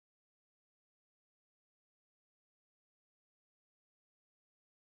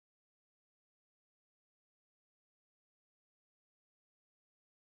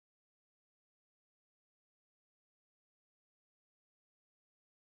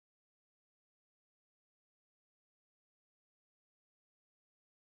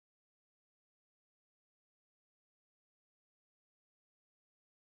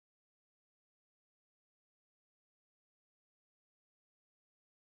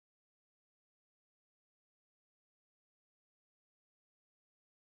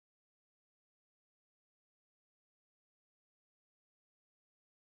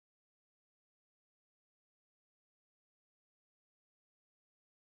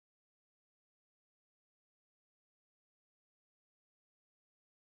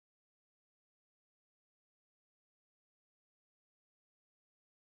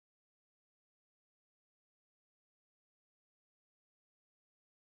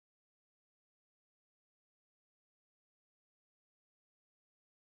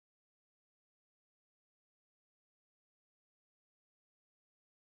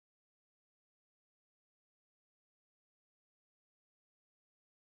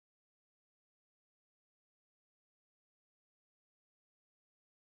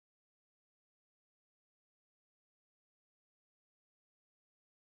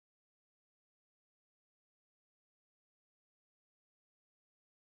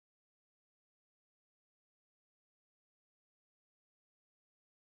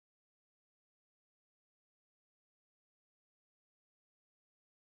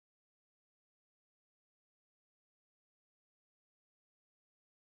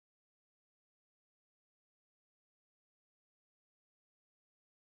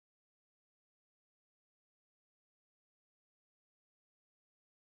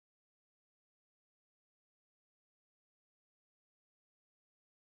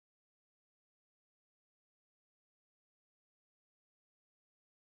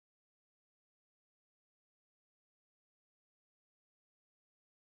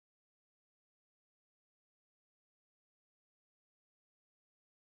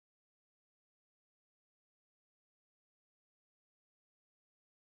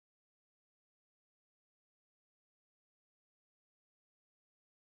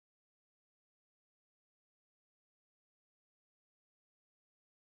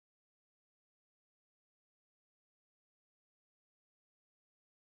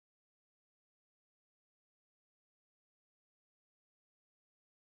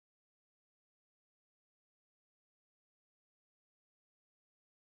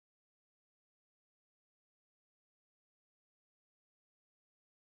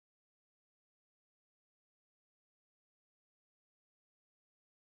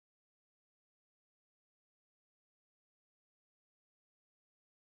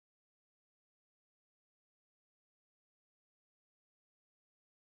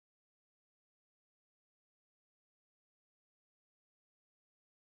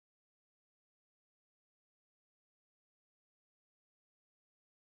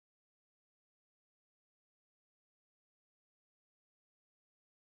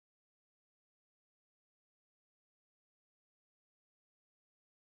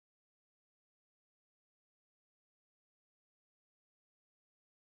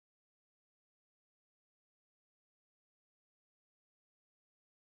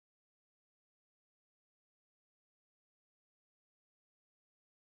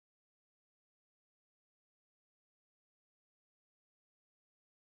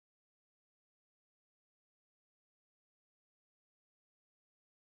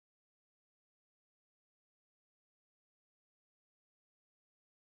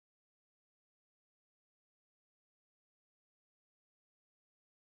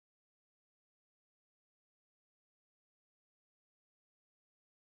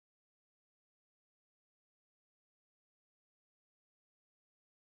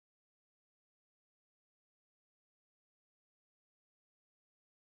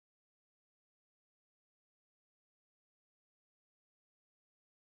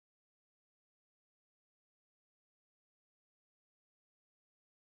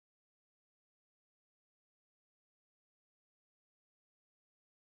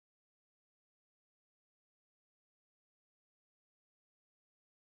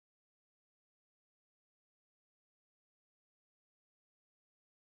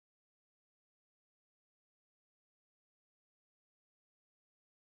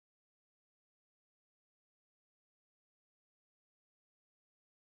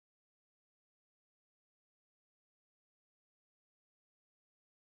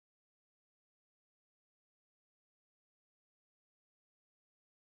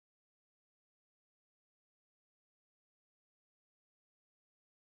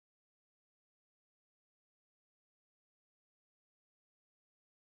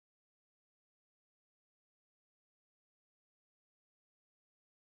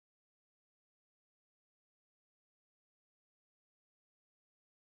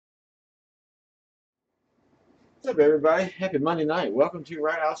What's up, everybody? Happy Monday night. Welcome to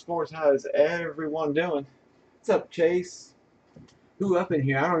Right Out Sports. How is everyone doing? What's up, Chase? Who up in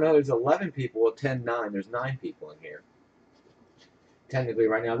here? I don't know. There's 11 people with 10-9. There's 9 people in here. Technically,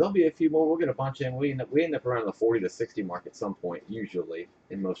 right now. There'll be a few more. We'll get a bunch in. We end up around the 40 to 60 mark at some point, usually,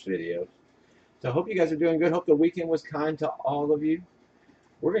 in most videos. So I hope you guys are doing good. Hope the weekend was kind to all of you.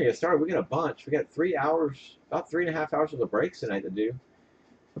 We're going to get started. We got a bunch. We got 3 hours, about 3.5 hours of the breaks tonight to do.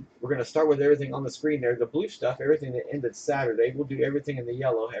 We're going to start with everything on the screen there. The blue stuff, everything that ended Saturday. We'll do everything in the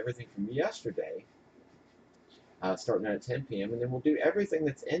yellow, everything from yesterday, starting at 10 p.m. And then we'll do everything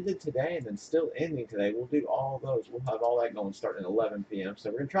that's ended today and then still ending today. We'll do all those. We'll have all that going starting at 11 p.m. So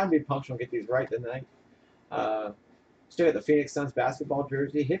we're going to try and be punctual and get these right tonight. Still got the Phoenix Suns basketball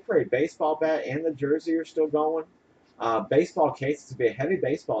jersey. Hit Parade baseball bat and the jersey are still going. Baseball case. It's going to be a heavy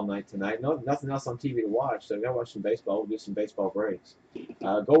baseball night tonight. No, nothing else on TV to watch, so go watch some baseball. We'll do some baseball breaks.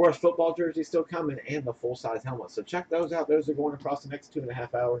 Gold Rush football jersey still coming, and the full-size helmet. So check those out. Those are going across the next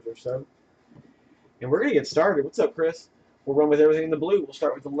 2.5 hours or so. And we're going to get started. What's up, Chris? We'll run with everything in the blue. We'll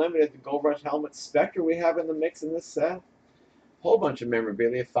start with the limited, the Gold Rush helmet Spectre we have in the mix in this set. Whole bunch of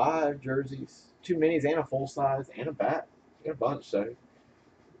memorabilia, 5 jerseys, 2 minis, and a full-size, and a bat. Got a bunch, so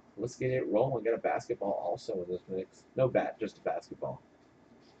let's get it rolling. Got a basketball also in this mix. No bat, just a basketball.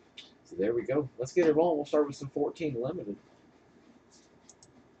 So there we go. Let's get it rolling. We'll start with some 14 limited.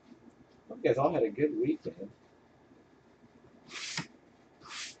 Hope you guys all had a good weekend. Let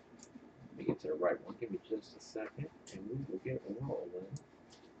me get to the right one. Give me just a second, and we will get rolling.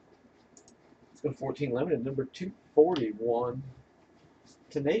 Let's go 14 limited, number 241.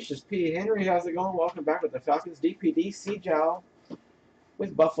 Tenacious P. Henry, how's it going? Welcome back with the Falcons. DPD Seajow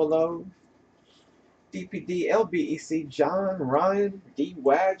with Buffalo. DPD LBEC John Ryan. D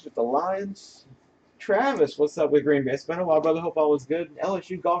Wags with the Lions. Travis, what's up with Green Bay? It's been a while, brother. Hope all was good.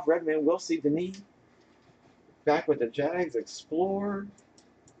 LSU Golf Redman. Will see Denis. Back with the Jags. Explorer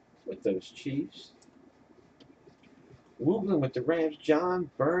with those Chiefs. Woogling with the Rams.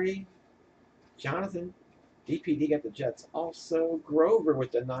 John Bernie. Jonathan. DPD got the Jets also. Grover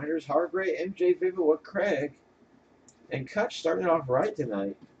with the Niners. Hargrave. MJ Viva with Craig. And Kutch starting off right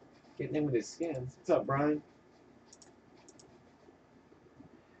tonight. Getting in with his skins. What's up, Brian?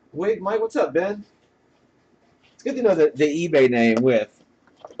 Wait, Mike, what's up, Ben? It's good to know the eBay name with.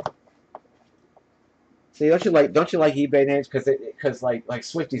 See, don't you like eBay names because like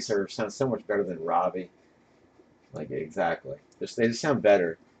Swifty Serve sounds so much better than Robbie. Like exactly. They just sound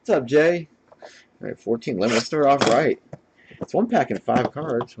better. What's up, Jay? All right, 14 limit. Let's start off right. It's 1 pack and 5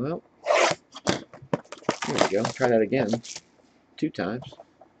 cards. Well, here we go. Try that again. 2 times.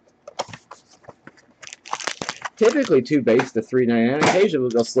 Typically 2 base to 3.99. Occasionally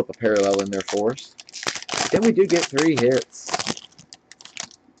they'll slip a parallel in there for us. Then we do get 3 hits.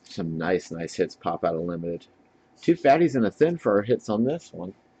 Some nice hits pop out of limited. 2 fatties and a thin for our hits on this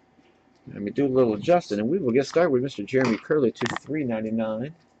one. Let me do a little adjusting, and we will get started with Mr. Jeremy Curley to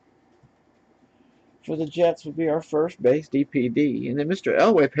 $3.99. For the Jets would be our first base, DPD. And then Mr.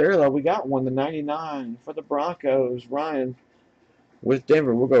 Elway parallel, we got one to 99. For the Broncos, Ryan with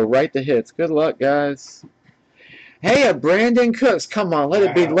Denver. We'll go right to hits. Good luck, guys. Hey, Brandon Cooks. Come on, let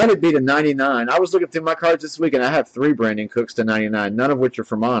it be to 99. I was looking through my cards this week, and I have 3 Brandon Cooks to 99, none of which are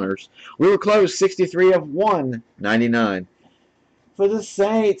from honors. We were close, 63 of 199. For the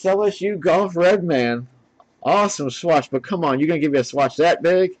Saints, LSU Golf Redman. Awesome swatch, but come on, you're going to give me a swatch that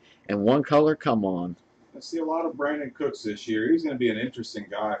big and 1 color? Come on. I see a lot of Brandon Cooks this year. He's going to be an interesting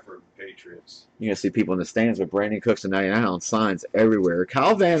guy for the Patriots. You're going to see people in the stands with Brandon Cooks to 99 on signs everywhere.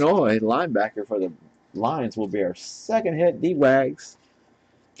 Kyle Van Noy, linebacker for the Lions, will be our second hit. D-Wags.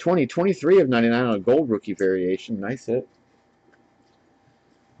 23 of 99 on a gold rookie variation. Nice hit.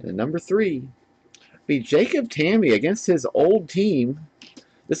 And number 3 be Jacob Tammy against his old team.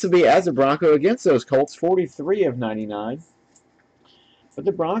 This will be as a Bronco against those Colts. 43 of 99. For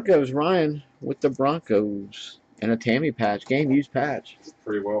the Broncos, Ryan with the Broncos. And a Tammy patch. Game used patch.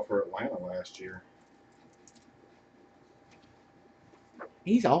 Pretty well for Atlanta last year.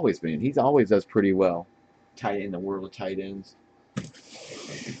 He always does pretty well. Tight in the world of tight ends.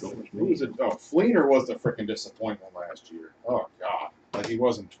 Fleener was the freaking disappointment last year. Oh God, like he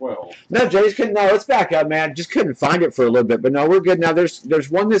wasn't 12. No, Jay's couldn't. No, let's back up, man. Just couldn't find it for a little bit, but no, we're good now. There's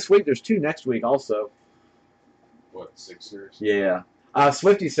 1 this week. There's 2 next week also. What, Sixers? Yeah.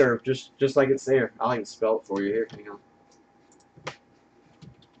 Swifty Serve, just like it's there. I'll even spell it for you here. Hang on.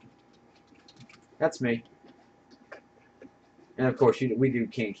 That's me. And of course, we do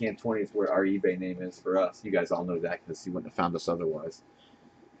Can 20 is where our eBay name is for us. You guys all know that because you wouldn't have found us otherwise.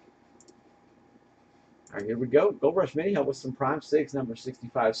 All right, here we go. Gold Rush Mini Hub with some Prime 6, number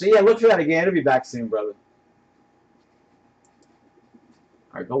 65. So, yeah, look for that again. It'll be back soon, brother.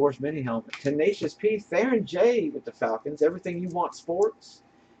 Our Gold Rush Mini helmet. Tenacious P. Theron J with the Falcons. Everything You Want Sports.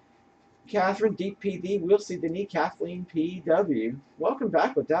 Catherine, Deep PD, We'll See the Knee, Kathleen PW. Welcome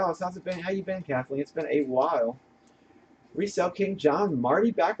back with Dallas. How's it been? How you been, Kathleen? It's been a while. Resell King John,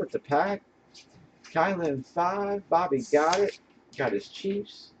 Marty back with the pack. Kylan 5, Bobby got it. Got his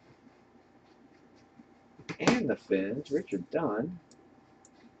Chiefs. And the Finns. Richard Dunn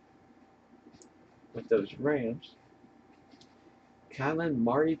with those Rams. Kylan,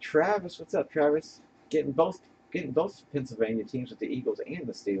 Marty, Travis. What's up, Travis? Getting both Pennsylvania teams with the Eagles and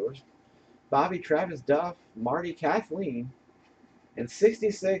the Steelers. Bobby, Travis, Duff, Marty, Kathleen, and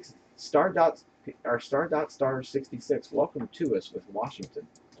 66 Star 66. Welcome to us with Washington.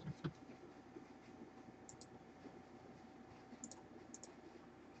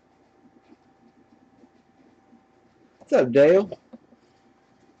 What's up, Dale?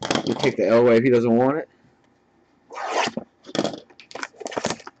 You take the Elway if he doesn't want it.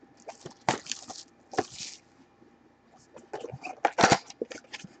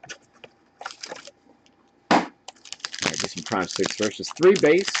 Prime 6 versus 3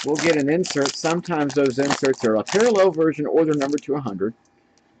 base. We'll get an insert. Sometimes those inserts are a parallel version or they're numbered to 100.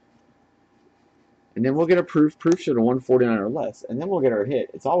 And then we'll get a proof. Proof should have 149 or less. And then we'll get our hit.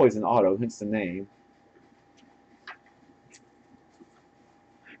 It's always an auto, hence the name.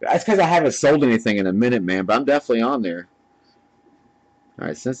 That's because I haven't sold anything in a minute, man, but I'm definitely on there. All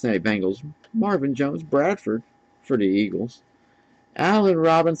right, Cincinnati Bengals. Marvin Jones, Bradford for the Eagles. Allen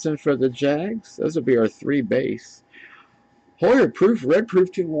Robinson for the Jags. Those will be our 3 base. Hoyer proof, red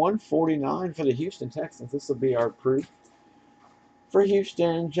proof to 149 for the Houston Texans. This will be our proof. For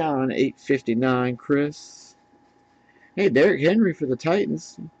Houston, John 859, Chris. Hey, Derrick Henry for the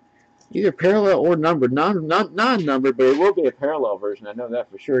Titans. Either parallel or numbered. Not non-numbered, but it will be a parallel version. I know that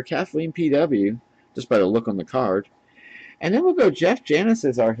for sure. Kathleen PW, just by the look on the card. And then we'll go Jeff Janis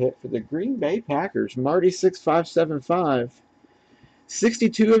as our hit for the Green Bay Packers. Marty 6575.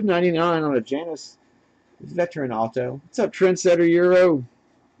 62 of 99 on a Janis veteran auto. What's up, Trendsetter Euro?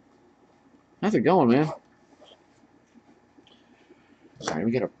 How's it going, man? All right, we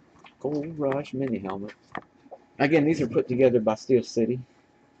got a Gold Rush mini helmet. Again, these are put together by Steel City.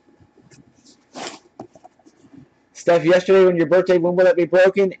 Stuff yesterday on your birthday, when will it be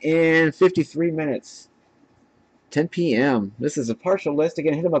broken? In 53 minutes. 10 p.m. This is a partial list.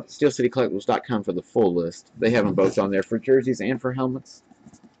 Again, hit them up at steelcitycollectibles.com for the full list. They have them both on there for jerseys and for helmets.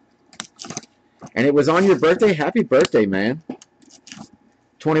 And it was on your birthday. Happy birthday, man.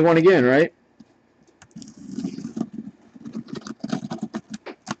 21 again, right?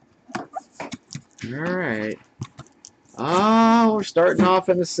 All right. Oh, we're starting off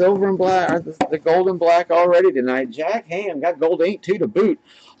in the silver and black, or the gold and black already tonight. Jack Ham got gold ink too to boot.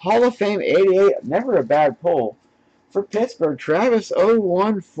 Hall of Fame 88. Never a bad pull. For Pittsburgh, Travis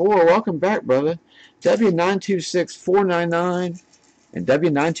 014. Welcome back, brother. W926499. And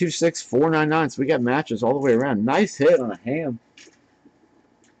W926499. So we got matches all the way around. Nice hit on a ham.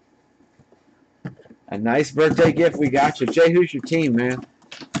 A nice birthday gift we got you. Jay, who's your team, man?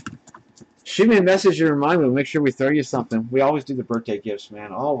 Shoot me a message to remind me. We'll make sure we throw you something. We always do the birthday gifts,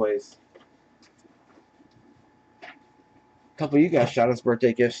 man. Always. A couple of you guys shot us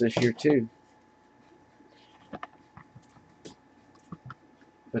birthday gifts this year, too.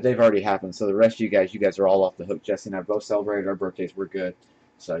 But they've already happened, so the rest of you guys are all off the hook. Jesse and I both celebrated our birthdays. We're good,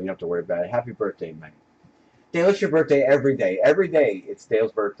 so you don't have to worry about it. Happy birthday, man. Dale, it's your birthday every day. Every day it's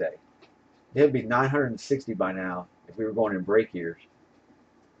Dale's birthday. It would be 960 by now if we were going in break years.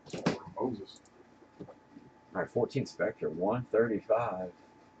 Moses. All right, 14 Spectre, 135.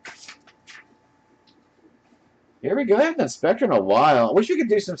 Here we go. I haven't done Spectre in a while. I wish we could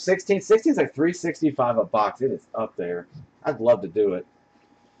do some 16. 16 is like 365 a box. It is up there. I'd love to do it.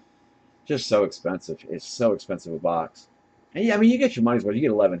 Just so expensive. It's so expensive a box. And yeah, I mean, you get your money's worth. You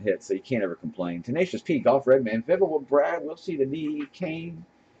get 11 hits, so you can't ever complain. Tenacious P, Golf Redman, Vivial Brad, We'll See the Knee, Kane,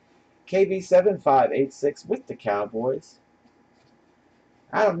 KB7586 with the Cowboys.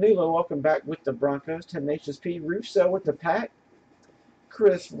 Adam Nulo, welcome back with the Broncos. Tenacious P, Russo with the Pack.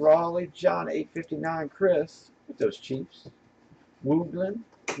 Chris Raleigh, John 859, Chris with those Chiefs. Woodland,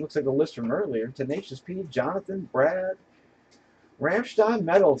 looks like a list from earlier. Tenacious P, Jonathan, Brad. Ramstein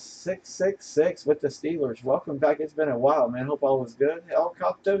Metal 666 with the Steelers. Welcome back. It's been a while, man. Hope all was good. El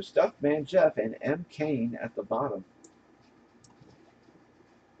Copto, Stuffman Jeff, and M. Kane at the bottom.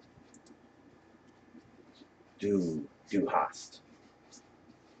 Du hast.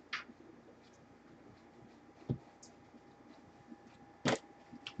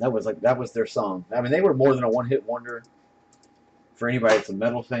 That was their song. I mean, they were more than a one-hit wonder for anybody that's a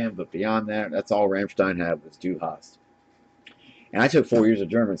metal fan, but beyond that, that's all Rammstein had was Du hast. And I took 4 years of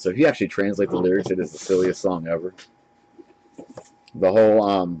German, so if you actually translate the lyrics, it is the silliest song ever. The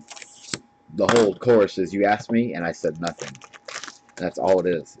whole chorus is, you asked me and I said nothing. That's all it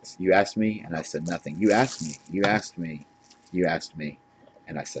is. It's, you asked me and I said nothing. You asked me, you asked me, you asked me,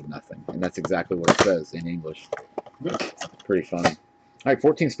 and I said nothing. And that's exactly what it says in English. Pretty funny. All right,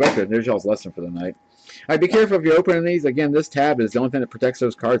 14 Spectre. There's y'all's lesson for the night. All right, be careful if you're opening these. Again, this tab is the only thing that protects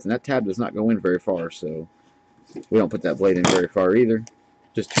those cards, and that tab does not go in very far, so we don't put that blade in very far either,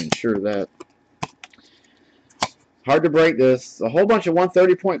 just to ensure that. Hard to break this. A whole bunch of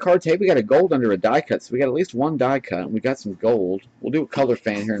 130-point cards. Hey, we got a gold under a die cut, so we got at least one die cut, and we got some gold. We'll do a color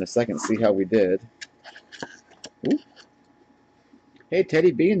fan here in a second and see how we did. Ooh. Hey,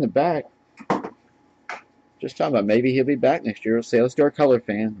 Teddy B in the back. Just talking about maybe he'll be back next year. Let's do our color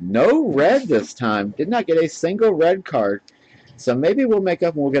fan. No red this time. Did not get a single red card. So maybe we'll make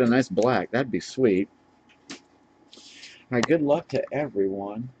up and we'll get a nice black. That'd be sweet. All right, good luck to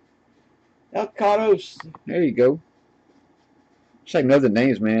everyone. El Cados. There you go. Wish I know the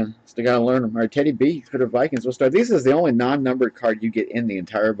names, man. Still got to learn them. All right, Teddy B for the Vikings. We'll start. This is the only non-numbered card you get in the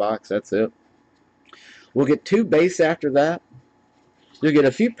entire box. That's it. We'll get 2 base after that. You'll get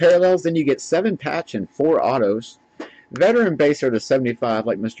a few parallels. Then you get 7 patch and 4 autos. Veteran base are to 75,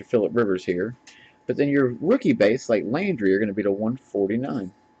 like Mr. Phillip Rivers here. But then your rookie base, like Landry, are going to be to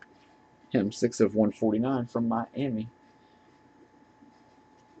 149. Him, 6 of 149 from Miami.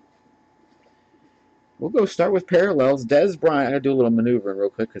 We'll go start with parallels. Dez Bryant, I got to do a little maneuvering real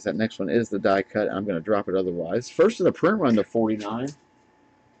quick because that next one is the die cut. I'm going to drop it otherwise. First of the print run to 49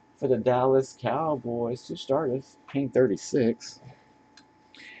 for the Dallas Cowboys to start us. Kane 36.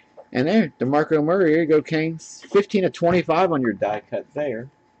 And there, DeMarco Murray. Here you go, Kane. 15 of 25 on your die cut there.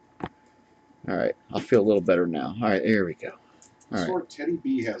 All right, I'll feel a little better now. All right, here we go. I swear Teddy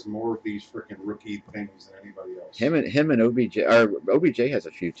B has more of these freaking rookie things than anybody else. Him and OBJ. Or OBJ has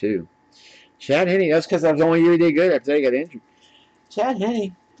a few too. Chad Henne, that's because that was the only year he did good after they got injured. Chad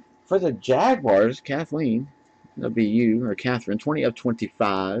Henne for the Jaguars, Kathleen, that'll be you, or Catherine, 20 of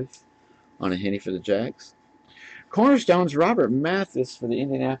 25 on a Henne for the Jags. Cornerstones, Robert Mathis for the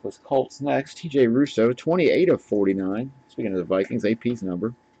Indianapolis Colts next. TJ Russo, 28 of 49. Speaking of the Vikings, AP's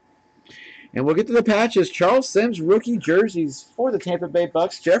number. And we'll get to the patches. Charles Sims, rookie jerseys for the Tampa Bay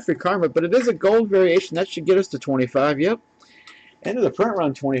Bucks. Jeffrey Karma, but it is a gold variation. That should get us to 25, yep. End of the print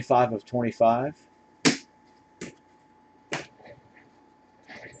run, 25 of 25.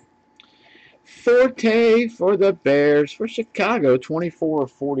 Forte for the Bears. For Chicago, 24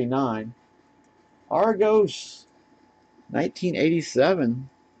 of 49. Argos, 1987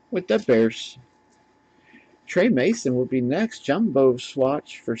 with the Bears. Trey Mason will be next. Jumbo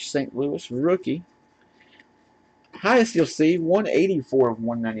swatch for St. Louis, rookie. Highest you'll see, 184 of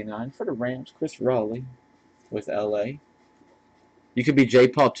 199 for the Rams. Chris Raleigh with LA. You could be J.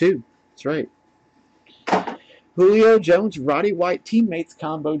 Paul too. That's right. Julio Jones, Roddy White teammates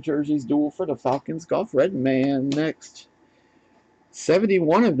combo jerseys duel for the Falcons. Golf Red Man next.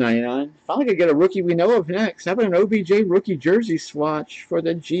 71 of 99. Finally gonna get a rookie we know of next. How about an OBJ rookie jersey swatch for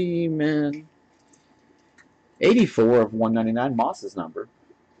the G-Men? 84 of 199. Moss's number.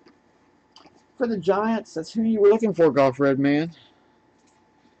 For the Giants, that's who you were looking for, Golf Red Man.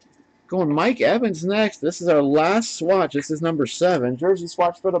 Going Mike Evans next. This is our last swatch. This is number 7. Jersey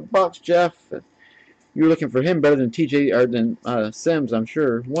swatch for the Bucks, Jeff. You were looking for him better than TJ or than Sims, I'm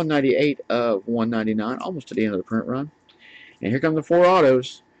sure. 198 of 199, almost to the end of the print run. And here come the 4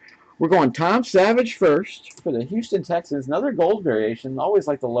 autos. We're going Tom Savage first for the Houston Texans. Another gold variation. Always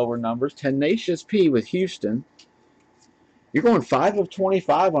like the lower numbers. Tenacious P with Houston. You're going 5 of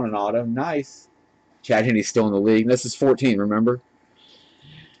 25 on an auto. Nice. Chad Henne's still in the league. This is 14, remember?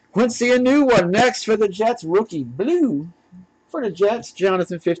 Quincy, a new one next for the Jets. Rookie blue for the Jets.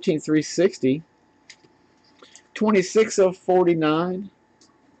 Jonathan 15 360. 26 of 49.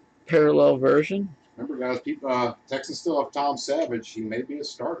 Parallel version. Remember, guys, Texans still have Tom Savage. He may be a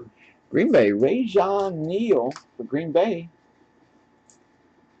starter. Green Bay. Rajon Neal for Green Bay.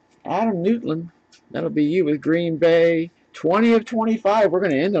 Adam Newtland. That'll be you with Green Bay. 20 of 25. We're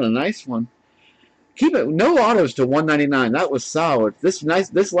going to end on a nice one. Keep it. No autos to 199. That was solid. This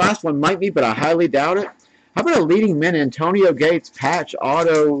last one might be, but I highly doubt it. How about a leading man, Antonio Gates, patch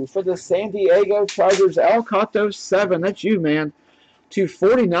auto for the San Diego Chargers. El Cato 7. That's you, man. To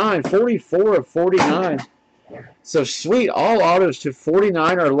 49. 44 of 49. So sweet. All autos to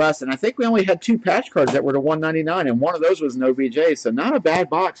 49 or less. And I think we only had 2 patch cards that were to 199, and one of those was an OBJ. So not a bad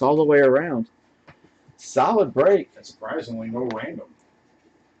box all the way around. Solid break. And surprisingly, no random.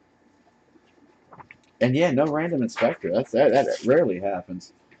 And yeah, no random inspector. That rarely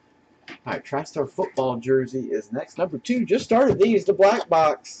happens. All right, TriStar football jersey is next. Number 2. Just started these, the black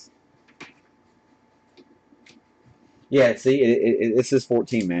box. Yeah, see, this is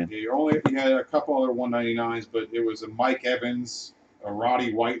 14, man. Yeah, you had a couple other 199s, but it was a Mike Evans, a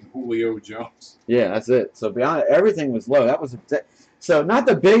Roddy White, and Julio Jones. Yeah, that's it. So beyond everything was low. That was so not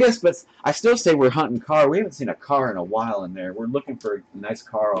the biggest, but I still say we're hunting car. We haven't seen a car in a while in there. We're looking for a nice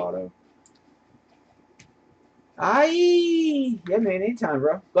car auto. Aye, yeah, man, anytime,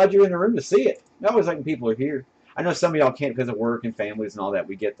 bro. Glad you're in the room to see it. I always like people are here. I know some of y'all can't because of work and families and all that.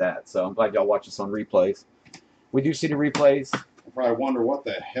 We get that, so I'm glad y'all watch us on replays. We do see the replays. You probably wonder what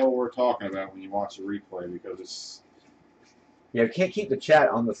the hell we're talking about when you watch the replay because it's. Yeah, we can't keep the chat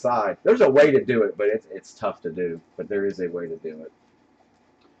on the side. There's a way to do it, but it's tough to do. But there is a way to do it.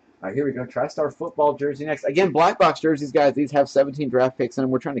 All right, here we go. TriStar football jersey next. Again, black box jerseys, guys. These have 17 draft picks in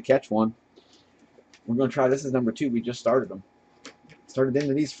them. We're trying to catch one. We're going to try. This is number 2. We just started them. Started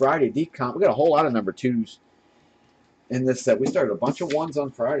into these Friday. Deep comp. We got a whole lot of number 2s in this set. We started a bunch of 1s on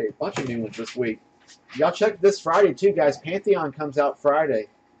Friday. A bunch of new ones this week. Y'all check this Friday, too, guys. Pantheon comes out Friday.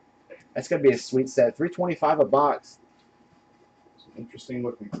 That's going to be a sweet set. $325 a box. Some interesting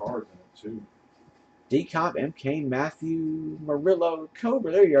looking cards in it, too. D-Comp, M. Kane, Matthew, Murillo,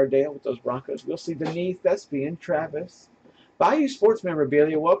 Cobra. There you are, Dale, with those Broncos. We'll see Denise, Thespian, Travis. Bayou Sports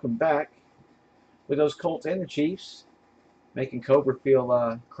Memorabilia, welcome back. With those Colts and the Chiefs. Making Cobra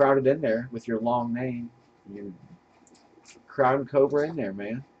feel crowded in there with your long name. You're crowding Cobra in there,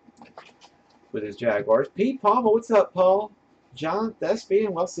 man. With his Jaguars. Pete Palmer, what's up, Paul? John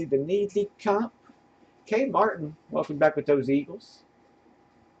Thespian, we'll see Denise, D-Comp. K. Martin, welcome back with those Eagles.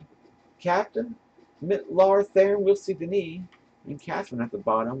 Captain. Mitlar Theron, we'll see Denis, and Catherine at the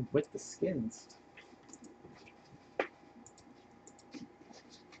bottom with the skins.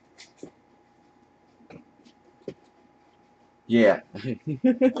 Yeah.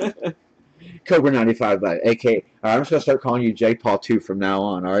 Cobra 95 by AK. All right, I'm just gonna start calling you J Paul 2 from now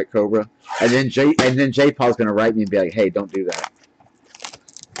on. All right, Cobra. And then J Paul's gonna write me and be like, "Hey, don't do that."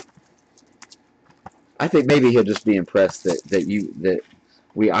 I think maybe he'll just be impressed that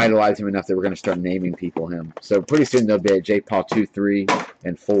we idolize him enough that we're going to start naming people him. So pretty soon there'll be a J. Paul 2, 3,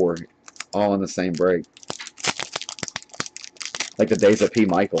 and 4 all in the same break. Like the days of P.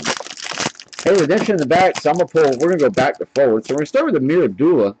 Michael. Hey, redemption in the back, so we're going to go back to forward. So we're going to start with Amir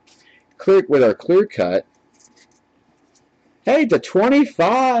Abdullah with our clear cut. Hey, to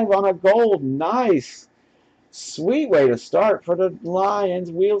 25 on a gold. Nice. Sweet way to start for the Lions.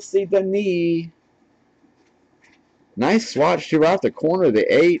 We'll see the knee. Nice swatch to right off the corner of the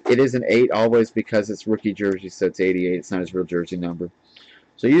 8. It is an 8 always because it's rookie jersey, so it's 88. It's not his real jersey number.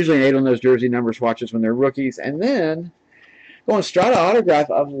 So usually an 8 on those jersey number swatches when they're rookies. And then going strata autograph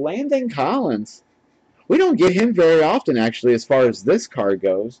of Landon Collins. We don't get him very often, actually, as far as this card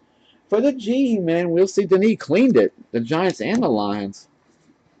goes. For the G, man, we'll see Denis cleaned it. The Giants and the Lions.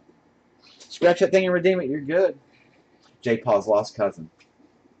 Scratch that thing and redeem it. You're good. J. Paul's lost cousin.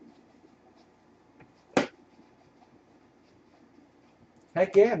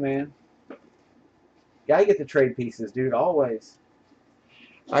 Heck yeah, man. Gotta get the trade pieces, dude, always.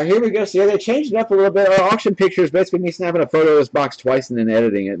 Alright, here we go. So, yeah, they changed it up a little bit. Our auction picture is basically me snapping a photo of this box twice and then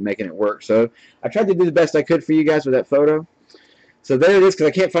editing it and making it work. So, I tried to do the best I could for you guys with that photo. So, there it is, because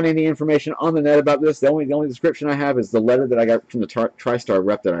I can't find any information on the net about this. The only description I have is the letter that I got from the TriStar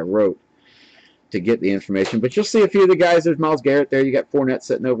rep that I wrote to get the information. But you'll see a few of the guys. There's Myles Garrett there. You got Fournette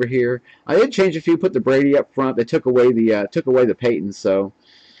sitting over here. I did change a few. Put the Brady up front. They took away the Peyton. So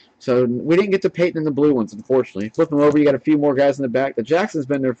we didn't get the Peyton and the blue ones, unfortunately. Flip them over. You got a few more guys in the back. The Jackson's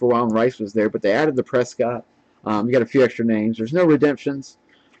been there for a while, and Rice was there, but they added the Prescott. You got a few extra names. There's no redemptions.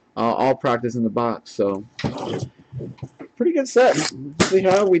 All practice in the box. So pretty good set. Let's see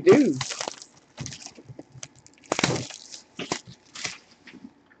how we do.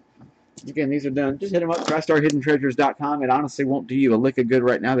 Again, these are done. Just hit them up, TriStarHiddenTreasures.com. It honestly won't do you a lick of good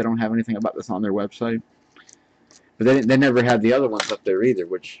right now. They don't have anything about this on their website. But they never had the other ones up there either,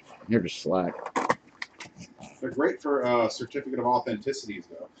 which they're just slack. They're great for certificate of authenticities,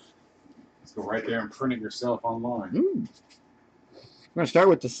 though. Let's go right there and print it yourself online. We're going to start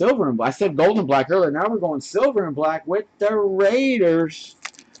with the silver and black. I said gold and black earlier. Now we're going silver and black with the Raiders.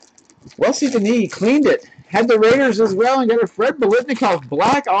 Well, see, Denis cleaned it. Had the Raiders as well, and got a Fred Biletnikoff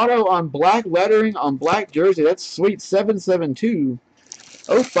black auto on black lettering on black jersey. That's sweet. 772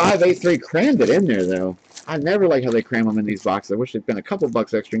 0583. Crammed it in there, though. I never like how they cram them in these boxes. I wish they'd spend a couple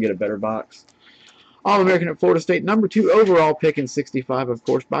bucks extra and get a better box. All-American at Florida State. Number 2 overall pick in 65, of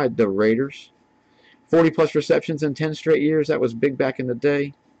course, by the Raiders. 40-plus receptions in 10 straight years. That was big back in the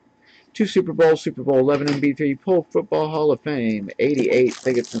day. 2 Super Bowls, Super Bowl 11 MB3, Pro Football Hall of Fame, 88. I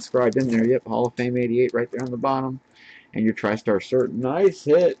think it's inscribed in there. Yep, Hall of Fame 88 right there on the bottom. And your TriStar cert. Nice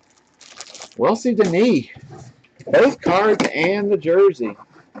hit. Wellesley Denis. Both cards and the jersey.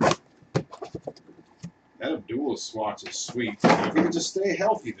 That Abdullah swatch is sweet. If he can just stay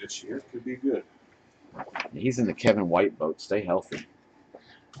healthy this year, it could be good. He's in the Kevin White boat. Stay healthy.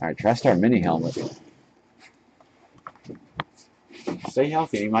 All right, TriStar mini helmet. Stay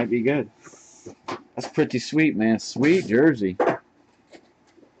healthy. He might be good. That's pretty sweet, man. Sweet jersey. All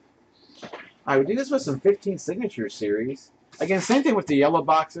right, we do this with some 15 signature series. Again, same thing with the yellow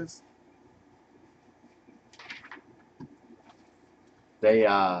boxes. They're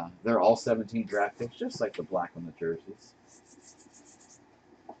all 17 draft picks, just like the black on the jerseys.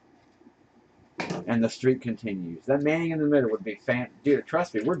 And the streak continues. That Manning in the middle would be dude,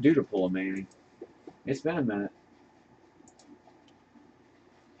 trust me, we're due to pull a Manning. It's been a minute.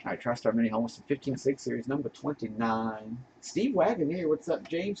 All right, TriStar Mini Home with some 15-6 series, number 29. Steve Wagoneer, what's up?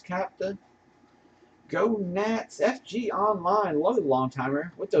 James Capta. Go Nats. FG Online, love the long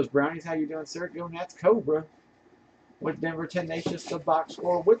timer. With those brownies, how you doing, sir? Go Nats. Cobra. With Denver Tenacious, the box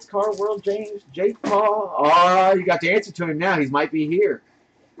score. What's Car World, James? Jake Paul. Oh, you got the answer to him now. He might be here.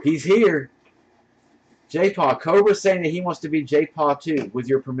 He's here. J Paul. Cobra's saying that he wants to be J Paul too, with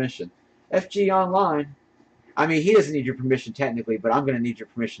your permission. FG Online. I mean, he doesn't need your permission technically, but I'm going to need your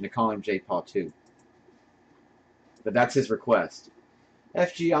permission to call him J Paul too. But that's his request.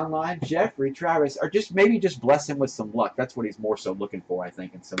 FG Online, Jeffrey, Travis, or maybe just bless him with some luck. That's what he's more so looking for, I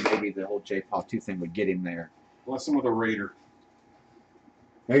think. And so maybe the whole J Paul 2 thing would get him there. Bless him with a Raider.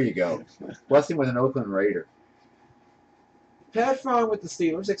 There you go. Bless him with an Oakland Raider. Pat Fromm with the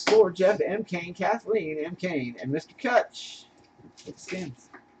Steelers, Explorer, Jeff M. Kane, Kathleen M. Kane, and Mr. Kutch with Skins.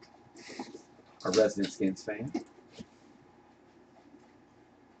 Our resident Skins fan.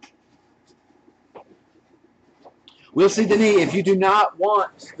 We'll see, Denis. If you do not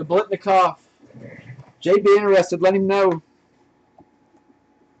want the Blitnikoff, JB interested, let him know.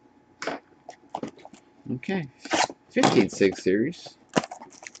 Okay. 15-6 series.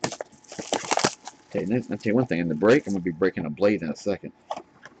 Okay, I'll tell you one thing. In the break, I'm going to be breaking a blade in a second.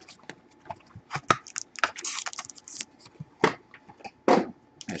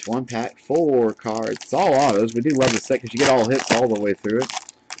 That's one pack, 4 cards. It's all autos. We do love the set because you get all hits all the way through it.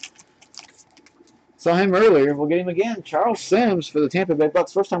 Saw him earlier. We'll get him again. Charles Sims for the Tampa Bay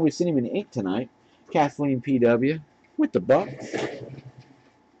Bucks. First time we've seen him in ink tonight. Kathleen PW with the Bucks.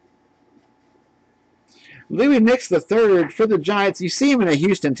 Louis Nix III for the Giants. You see him in a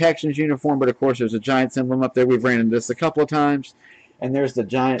Houston Texans uniform, but of course there's a Giants emblem up there. We've ran into this a couple of times. And there's the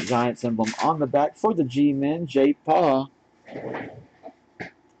Giants emblem on the back for the G-Men, J. Paw.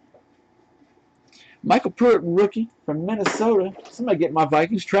 Michael Pruitt, rookie from Minnesota. Somebody get my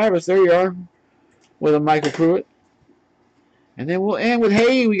Vikings. Travis, there you are with a Michael Pruitt. And then we'll end with,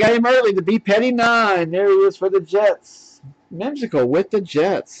 hey, we got him early, the B. Petty 9. There he is for the Jets. Memsicle with the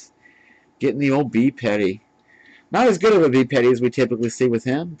Jets. Getting the old B. Petty. Not as good of a B. Petty as we typically see with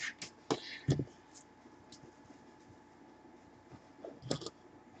him.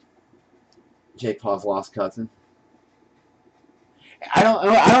 J. Paul's lost cousin. I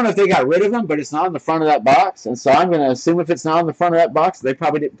don't know if they got rid of him, but it's not on the front of that box. And so I'm going to assume if it's not on the front of that box, they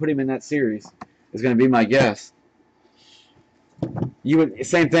probably didn't put him in that series. Is going to be my guess.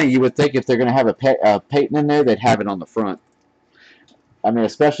 Same thing. You would think if they're going to have a Peyton in there, they'd have it on the front. I mean,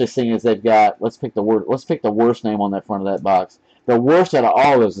 especially seeing as they've got. Let's pick the worst name on that front of that box. The worst out of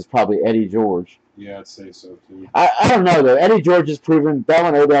all of those is probably Eddie George. Yeah, I'd say so too. I don't know though. Eddie George has proven. Bell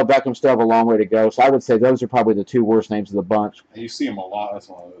and Odell Beckham still have a long way to go. So I would say those are probably the 2 worst names of the bunch. And you see them a lot. That's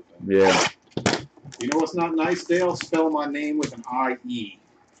one of the things. Yeah. You know what's not nice, Dale? Spelling my name with an I-E.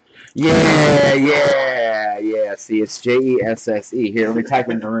 Yeah. See, it's Jesse. Here, let me type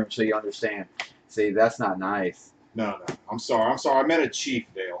it in the room so you understand. See, that's not nice. No. I'm sorry. I meant a Chief,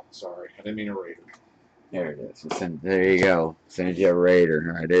 Dale. Sorry. I didn't mean a Raider. There it is. There you go. Send you a Raider.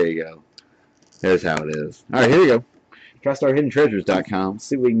 All right, there you go. There's how it is. All right, here we go. TriStarHiddenTreasures.com.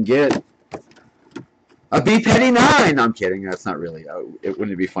 See what we can get. A B. Petty 9. No, I'm kidding. That's not really.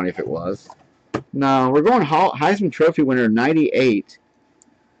 Wouldn't it be funny if it was? No, we're going Heisman Trophy winner 98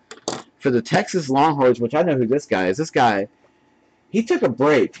 for the Texas Longhorns, which I know who this guy is. This guy, he took a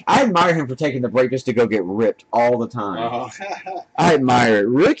break. I admire him for taking the break just to go get ripped all the time. I admire it.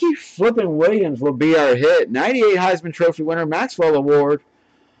 Ricky Flippin' Williams will be our hit. 98 Heisman Trophy winner, Maxwell Award.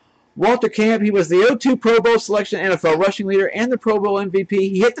 Walter Camp, he was the 02 Pro Bowl selection NFL rushing leader and the Pro Bowl MVP.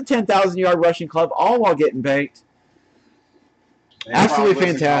 He hit the 10,000-yard rushing club, all while getting baked. And he Absolutely probably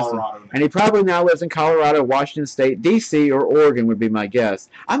lives in fantastic. Colorado now. And he probably now lives in Colorado, Washington State, D.C., or Oregon would be my guess.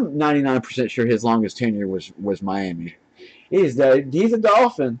 I'm 99% sure his longest tenure was Miami. He's a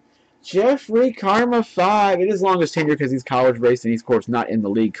Dolphin. Jeffrey Karma 5. It is longest tenure because he's college based and he's, of course, not in the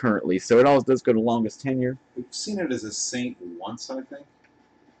league currently. So it always does go to longest tenure. We've seen it as a Saint once, I think.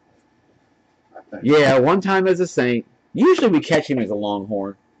 Yeah, one time as a Saint. Usually we catch him as a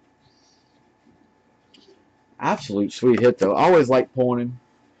Longhorn. Absolute sweet hit, though. Always like pulling him.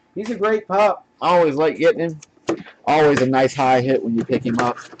 He's a great pup. Always like getting him. Always a nice high hit when you pick him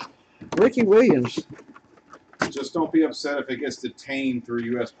up. Ricky Williams. Just don't be upset if it gets detained through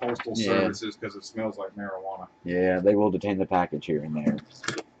U.S. Postal Services because it smells like marijuana. Yeah, they will detain the package here and there.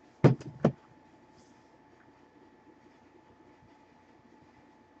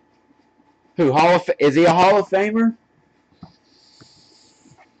 Who, is he a Hall of Famer?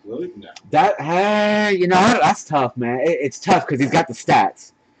 Really? No. That's tough, man. It's tough because he's got the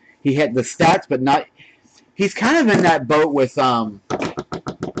stats. He had the stats, but not. He's kind of in that boat with I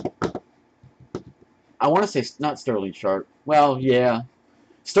want to say not Sterling Sharp. Well, yeah,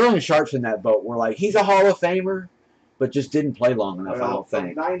 Sterling Sharp's in that boat. Where like he's a Hall of Famer, but just didn't play long enough. Well, I don't from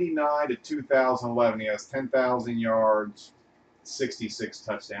think. 99 to 2011, he has 10,000 yards, 66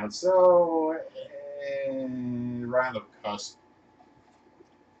 touchdowns. So right on the cusp.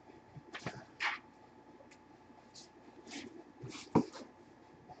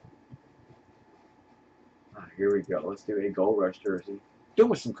 Here we go. Let's do a Gold Rush jersey. Doing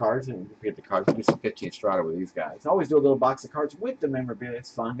with some cards, and we get the cards. We'll do some 15 Strata with these guys. Always do a little box of cards with the memorabilia.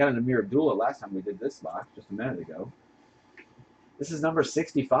 It's fun. Got an Amir Abdullah last time we did this box, just a minute ago. This is number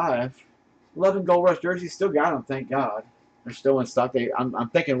 65. 11 Gold Rush jerseys. Still got them, thank God. They're still in stock. I'm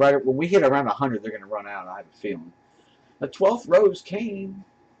thinking right when we hit around 100, they're going to run out. I have a feeling. The 12th Rose Kane.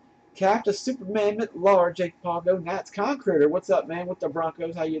 Capped a Superman at large. Jake Pago. Nats Concreter. What's up, man? With the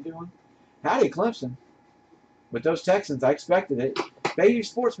Broncos? How you doing? Howdy, Clemson. With those Texans, I expected it. Bayou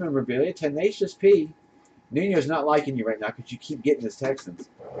Sports memorabilia, Tenacious P. Nino's not liking you right now because you keep getting his Texans.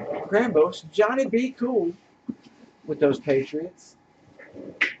 Crambos, Johnny B. Cool with those Patriots.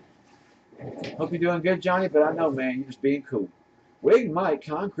 Hope you're doing good, Johnny, but I know, man, you're just being cool. Wig Mike,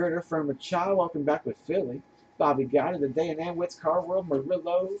 Concreter from a child, welcome back with Philly. Bobby Gotti, the Day and Anwitz, Car World,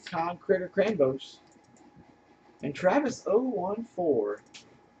 Murillo, Concreter, Crambos. And Travis 014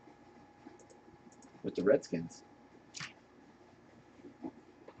 with the Redskins.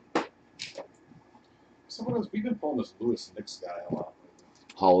 We've been pulling this Lewis Nix guy a lot.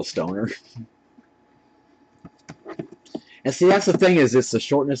 Hall of Stoner. And see, that's the thing is it's the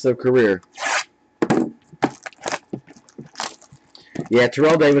shortness of career. Yeah,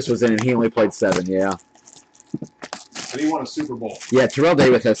 Terrell Davis was in it. He only played 7, yeah. But he won a Super Bowl. Yeah, Terrell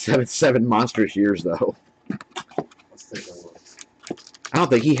Davis has seven monstrous years, though. Let's take a look. I don't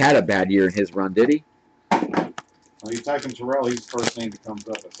think he had a bad year in his run, did he? Well, you type in Terrell, he's the first name that comes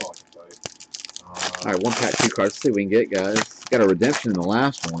up. That's all I can tell you. All right, 1 pack, 2 cards. Let's see what we can get, guys. Got a redemption in the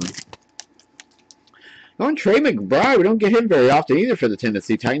last one. On Trey McBride, we don't get him very often either for the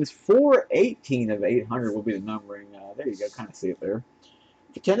Tennessee Titans. 418 of 800 will be the numbering. There you go, kind of see it there.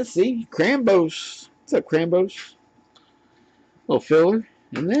 For Tennessee, Crambos. What's up, Crambos? Little filler.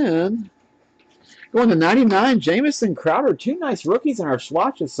 And then, going to 99, Jamison Crowder. 2 nice rookies in our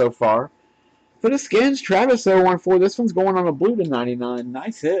swatches so far. For the Skins, Travis 014. This one's going on a blue to 99.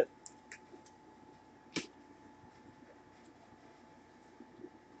 Nice hit.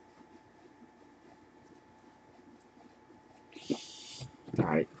 All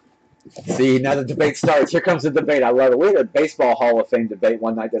right. See, now the debate starts. Here comes the debate. I love it. We had a baseball Hall of Fame debate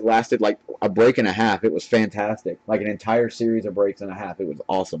one night that lasted like a break and a half. It was fantastic. Like an entire series of breaks and a half. It was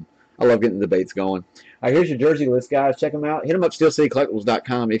awesome. I love getting the debates going. All right, here's your jersey list, guys. Check them out. Hit them up,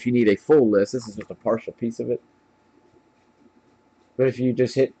 SteelCityCollectibles.com if you need a full list. This is just a partial piece of it. But if you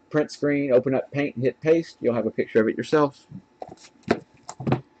just hit print screen, open up paint, and hit paste, you'll have a picture of it yourself.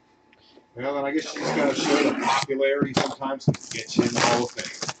 Well, then I guess you just got to show the popularity sometimes to get you in the Hall of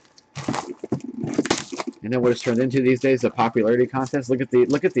Fame. And then what it's turned into these days, a popularity contest. Look at the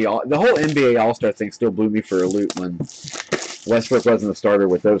whole NBA All-Star thing still blew me for a loop when Westbrook wasn't a starter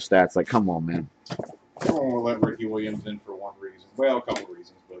with those stats. Like, come on, man. I don't want to let Ricky Williams in for one reason. Well, a couple of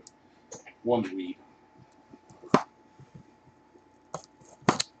reasons, but one weed.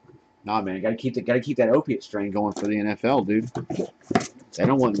 Nah, man, gotta keep that opiate strain going for the NFL, dude. They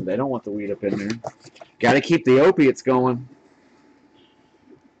don't want the weed up in there. Gotta keep the opiates going.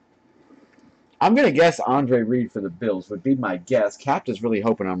 I'm gonna guess Andre Reed for the Bills would be my guess. Captain's really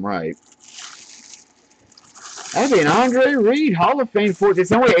hoping I'm right. That'd be an Andre Reed Hall of Fame 14.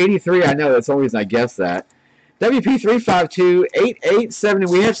 It's only 83. I know. That's the only reason I guess that. WP352 8870.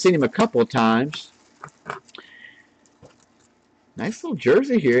 We have seen him a couple of times. Nice little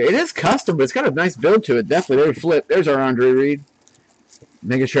jersey here. It is custom, but it's got a nice build to it. Definitely. There's Flip. There's our Andre Reed.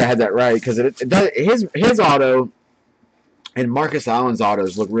 Making sure I had that right because it does. His auto and Marcus Allen's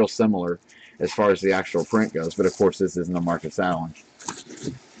autos look real similar as far as the actual print goes. But of course, this isn't a Marcus Allen.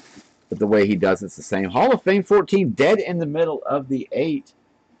 But the way he does it's the same. Hall of Fame 14, dead in the middle of the 8.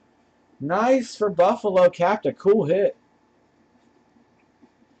 Nice for Buffalo, capped a cool hit.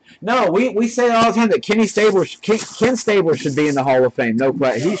 No, we say all the time that Ken Stabler should be in the Hall of Fame. No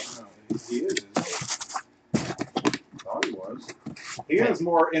question. He is. Thought he was. He has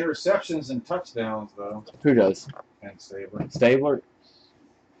more interceptions than touchdowns, though. Who does? And Stabler. Stabler.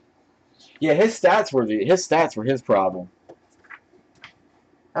 Yeah, his stats were his problem.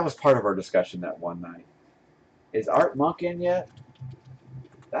 That was part of our discussion that one night. Is Art Monk in yet?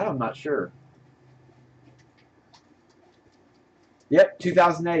 That I'm not sure. Yep,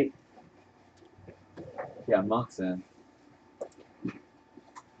 2008. Yeah, Monk's in.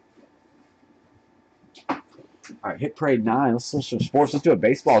 All right, hit parade 9. Let's do some sports. Let's do a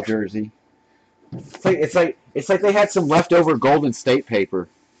baseball jersey. It's like they had some leftover Golden State paper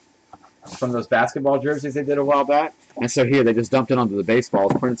from those basketball jerseys they did a while back, and so here they just dumped it onto the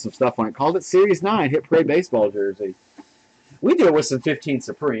baseballs, printed some stuff on it, called it Series 9 hit parade baseball jersey. We do it with some 15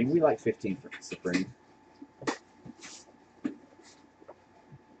 Supreme. We like 15 Supreme.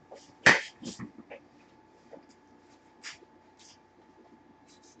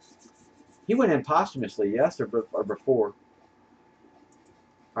 He went in posthumously, yes, or before.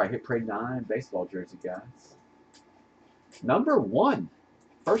 All right, hit parade 9 baseball jersey, guys. Number 1.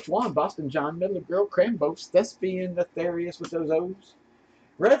 First one, Boston John, Middle Girl, Crambos, Thespian, Nefarious with those O's.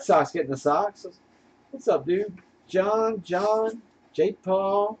 Red Sox getting the Sox. What's up, dude? John, J.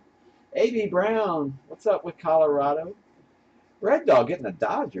 Paul, A.B. Brown. What's up with Colorado? Red Dog getting the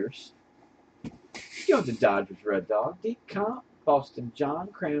Dodgers. You going to the Dodgers, Red Dog. Deep Comp, Boston John,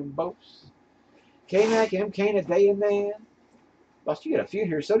 Crambos. K-Mac, M. Kane, a day and man. Boss, you got a few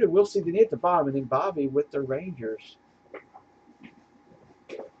here. So did Wilson Denny at the bottom, and then Bobby with the Rangers.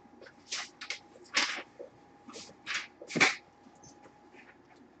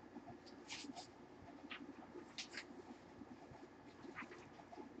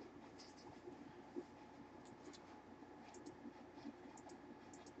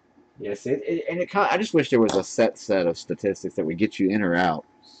 Yes, I just wish there was a set of statistics that would get you in or out.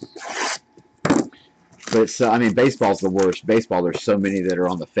 But it's, I mean, baseball's the worst. Baseball, there's so many that are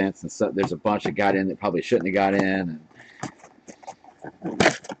on the fence, and so there's a bunch that got in that probably shouldn't have got in. And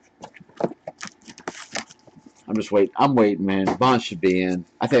I'm waiting, man. Bond should be in.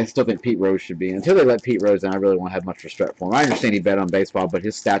 I still think Pete Rose should be in. Until they let Pete Rose in, I really won't have much respect for him. I understand he bet on baseball, but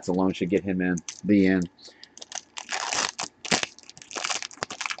his stats alone should get him in. Be in.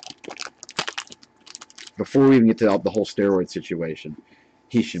 Before we even get to the whole steroid situation,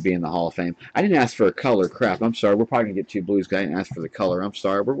 he should be in the Hall of Fame. I didn't ask for a color. Crap, I'm sorry. We're probably going to get 2 blues, because I didn't ask for the color. I'm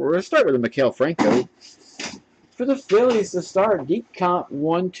sorry. We're going to start with a Maikel Franco. For the Phillies to start, Deep Comp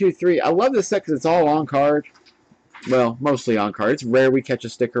 1, 2, 3. I love this set because it's all on card. Well, mostly on card. It's rare we catch a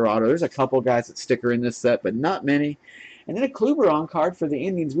sticker auto. There's a couple guys that sticker in this set, but not many. And then a Kluber on card for the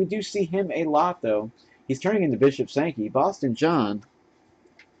Indians. We do see him a lot, though. He's turning into Bishop Sankey. Boston John.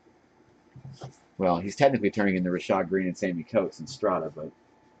 Well, he's technically turning into Rashad Green and Sammy Coates and Strata, but...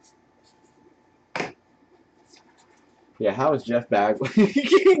 Yeah, how is Jeff Bagley?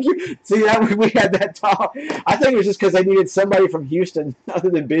 See, that we had that talk. I think it was just because they needed somebody from Houston other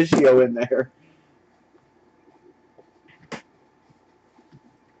than Biggio in there.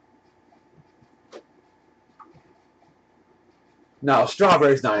 No,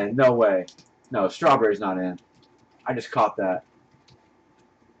 Strawberry's not in. No way. No, Strawberry's not in. I just caught that.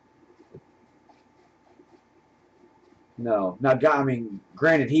 No. Now, I mean,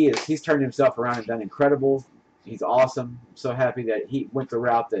 granted, he's turned himself around and done incredible. He's awesome. I'm so happy that he went the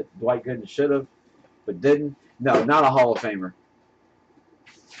route that Dwight Gooden should have, but didn't. No, not a Hall of Famer.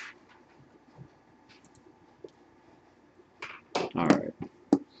 All right.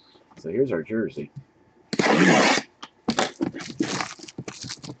 So here's our jersey.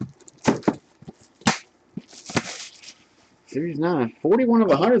 Series 9. 41 of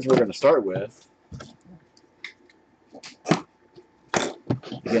 100s we're going to start with.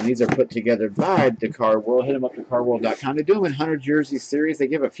 Again, these are put together by the Card World. Hit them up to cardworld.com. They do them in 100 jersey series. They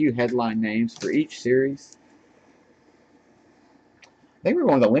give a few headline names for each series. I think we're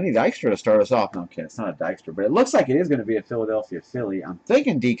going with a Lenny Dykstra to start us off. No, okay, it's not a Dykstra, but it looks like it is going to be a Philadelphia Philly. I'm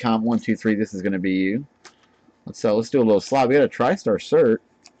thinking DCOM 1, 2, 3. This is going to be you. Let's do a little slide. We got a TriStar cert.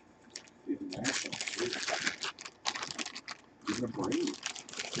 gonna breathe.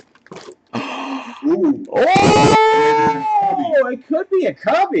 Ooh. Oh! It could be a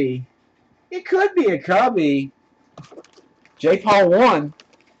Cubby. It could be a Cubby. J. Paul won.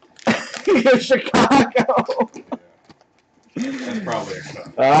 Chicago. That's probably a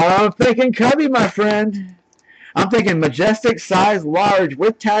Cubby. I'm thinking Cubby, my friend. I'm thinking majestic, size, large,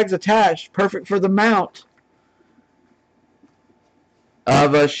 with tags attached, perfect for the mount.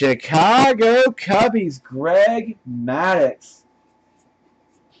 Of a Chicago Cubbies, Greg Maddux.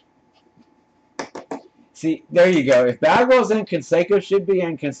 See, there you go. If Bagwell's in, Canseco should be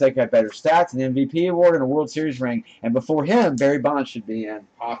in. Canseco had better stats, an MVP award, and a World Series ring. And before him, Barry Bonds should be in.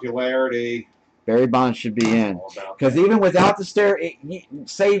 Popularity. Barry Bonds should be in. All about Because that. even without the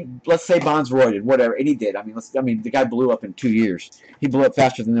let's say Bonds roided, whatever, and he did. I mean, the guy blew up in 2 years. He blew up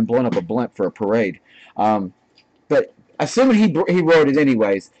faster than them blowing up a blimp for a parade. But assuming he roided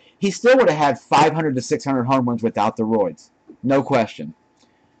anyways, he still would have had 500 to 600 home runs without the roids. No question.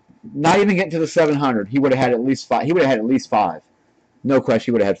 Not even getting to the 700, he would have had at least 5. He would have had at least 5. No question,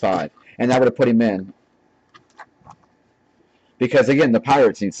 he would have had 5. And that would have put him in. Because, again, the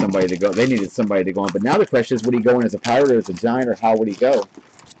Pirates need somebody to go. They needed somebody to go in. But now the question is, would he go in as a Pirate or as a Giant, or how would he go?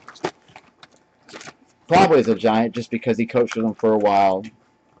 Probably as a Giant, just because he coached with them for a while.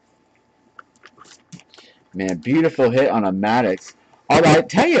 Man, beautiful hit on a Maddux. All right,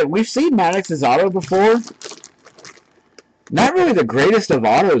 tell you, we've seen Maddox's auto before. Not really the greatest of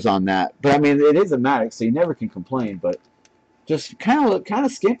autos on that, but I mean it is a Maddux, so you never can complain. But just kind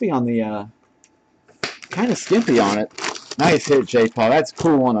of skimpy on the it. Nice hit, J. Paul. That's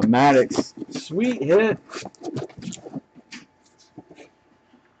cool on a Maddux. Sweet hit.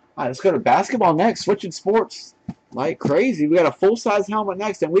 All right, let's go to basketball next. Switching sports like crazy. We got a full-size helmet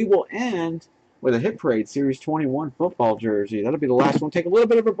next, and we will end with a Hit Parade Series 21 football jersey. That'll be the last one. Take a little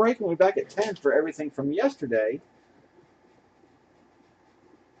bit of a break, and we'll be back at 10 for everything from yesterday.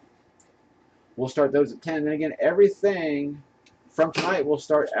 We'll start those at 10. And then again, everything from tonight will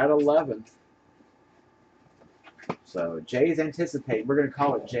start at 11. So Jay's anticipate. We're going to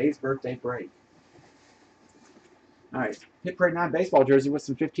call it Jay's birthday break. All right. Hit Parade 9 baseball jersey with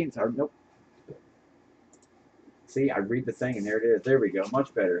some 15s. Nope. See, I read the thing, and there it is. There we go.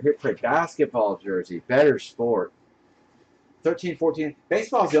 Much better. Hit Parade basketball jersey. Better sport. 13, 14.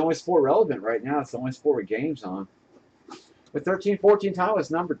 Baseball is the only sport relevant right now. It's the only sport with games on. With 13, 14 time was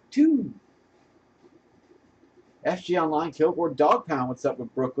number 2. FG Online, Kilgore, Dog Pound, what's up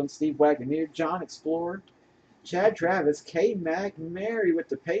with Brooklyn, Steve Wagoneer, John Explorer, Chad Travis, K Mac, Mary with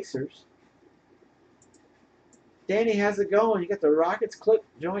the Pacers. Danny, how's it going? You got the Rockets, Clip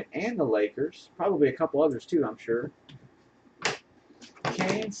Joint, and the Lakers. Probably a couple others too, I'm sure.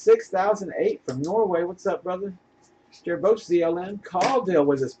 Kane, 6008 from Norway, what's up, brother? Jerboch, ZLM, Caldwell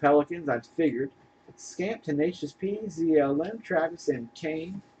with his Pelicans, I figured. Scamp, Tenacious P, ZLM, Travis, and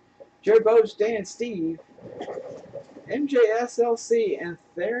Kane. Jerboch, Dan, Steve, MJSLC, and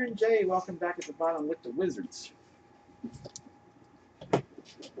Theron J. Welcome back at the bottom with the Wizards.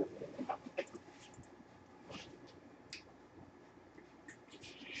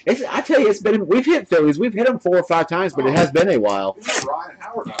 I tell you, we've hit Phillies. We've hit them 4 or 5 times, but it has been a while. We hit Ryan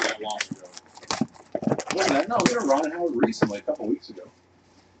Howard not that long ago. Wasn't that? No, we hit Ryan Howard recently, a couple weeks ago.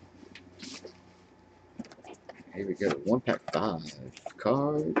 Here we go. 1 pack 5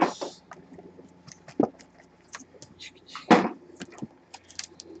 cards.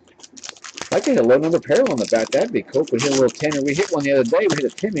 If I could hit a low number parallel on the back, that'd be cool. We hit a little 10, we hit one the other day. We hit a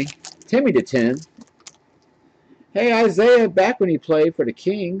Timmy to 10. Hey, Isaiah, back when he played for the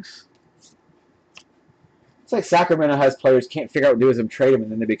Kings. It's like Sacramento has players can't figure out what to do with them, trade them, and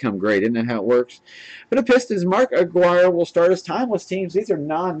then they become great. Isn't that how it works? For the Pistons, Mark Aguirre will start as timeless teams. These are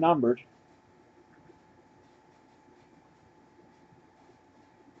non-numbered.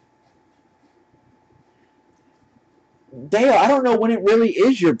 Dale, I don't know when it really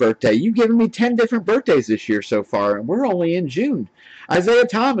is your birthday. You've given me 10 different birthdays this year so far, and we're only in June. Isaiah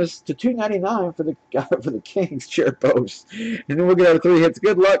Thomas to $2.99 for the Kings chair post. And then we'll get our 3 hits.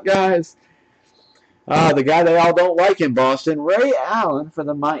 Good luck, guys. The guy they all don't like in Boston, Ray Allen for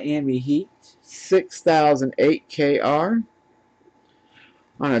the Miami Heat. 6008 KR.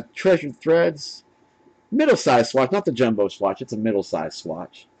 On a Treasured Threads. Middle-sized swatch, not the jumbo swatch. It's a middle-sized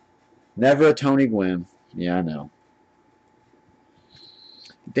swatch. Never a Tony Gwynn. Yeah, I know.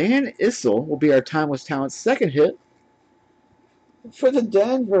 Dan Issel will be our Timeless Talents second hit. For the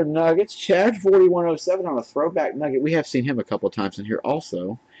Denver Nuggets, Chad 4107 on a throwback Nugget. We have seen him a couple of times in here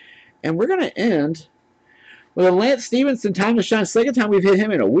also. And we're going to end with a Lance Stevenson Time to Shine. Second time we've hit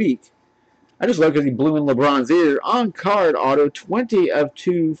him in a week. I just love because he blew in LeBron's ear. On card auto, 20 of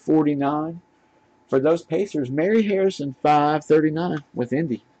 249 for those Pacers, Mary Harrison, 539 with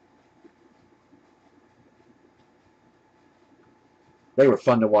Indy. They were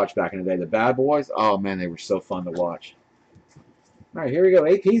fun to watch back in the day. The Bad Boys, oh man, they were so fun to watch. All right, here we go.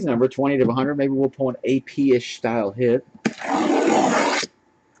 AP's number, 20 to 100. Maybe we'll pull an AP-ish style hit.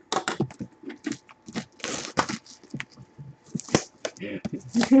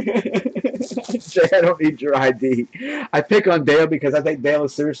 Jay, I don't need your ID. I pick on Dale because I think Dale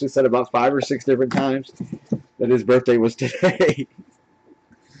has seriously said about 5 or 6 different times that his birthday was today.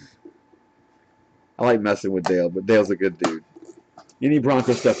 I like messing with Dale, but Dale's a good dude. Any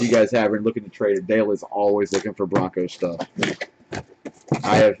Bronco stuff you guys have and looking to trade it, Dale is always looking for Bronco stuff.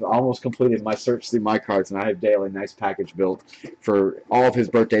 I have almost completed my search through my cards, and I have Dale a nice package built for all of his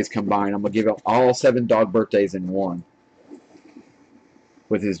birthdays combined. I'm going to give him all 7 dog birthdays in one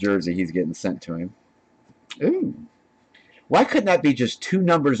with his jersey he's getting sent to him. Ooh. Why couldn't that be just 2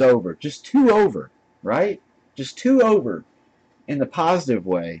 numbers over? Just 2 over, right? Just 2 over in the positive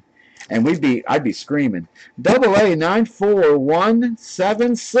way. And I'd be screaming. AA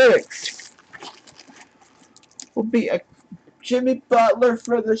 94176 will be a Jimmy Butler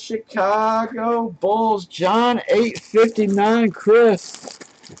for the Chicago Bulls. John 859 Chris.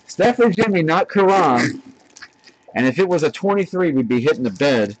 It's definitely Jimmy, not Karan. And if it was a 23, we'd be hitting the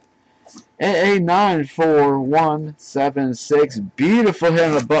bed. AA 94176. Beautiful hit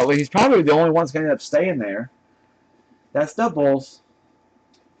on the Butler. He's probably the only one that's going to end up staying there. That's the Bulls.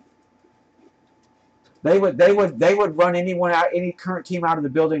 They would run anyone out, any current team out of the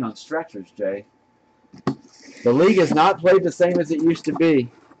building on stretchers, Jay. The league has not played the same as it used to be.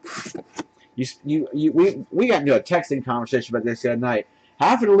 We got into a texting conversation about this the other night.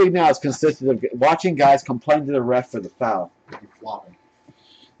 Half of the league now is consisted of watching guys complain to the ref for the foul. Flopping.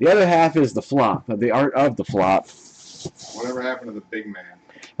 The other half is the flop, the art of the flop. Whatever happened to the big man?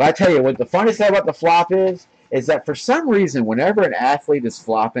 But I tell you, what the funniest thing about the flop is that for some reason, whenever an athlete is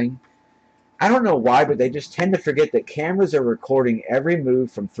flopping, I don't know why, but they just tend to forget that cameras are recording every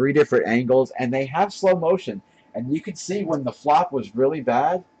move from 3 different angles, and they have slow motion. And you can see when the flop was really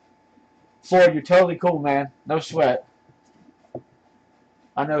bad. Floyd, you're totally cool, man. No sweat.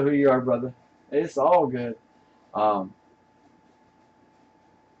 I know who you are, brother. It's all good. But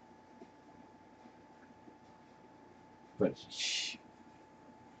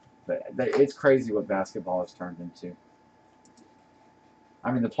it's crazy what basketball has turned into.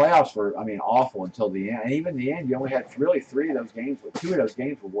 I mean, the playoffs were, awful until the end. And even the end, you only had really 3 of those games. 2 of those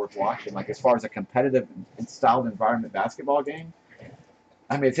games were worth watching. Like, as far as a competitive and styled environment basketball game,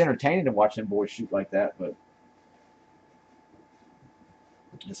 it's entertaining to watch them boys shoot like that. But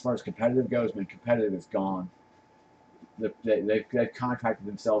as far as competitive goes, competitive is gone. They've contracted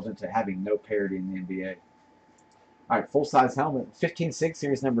themselves into having no parity in the NBA. All right, full-size helmet, 15-6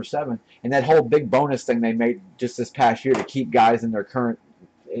 series number 7. And that whole big bonus thing they made just this past year to keep guys in their current...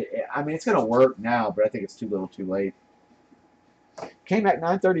 it's going to work now, but I think it's too little too late. K-Mac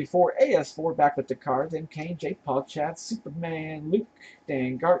 934, AS4 back with the cards. M. Kane, Jake Paul, Chad, Superman, Luke,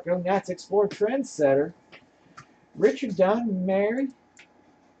 Dan Gart, Go Nats, Explorer, Trendsetter, Richard Dunn, Mary,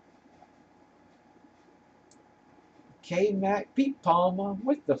 K-Mac, Pete Palma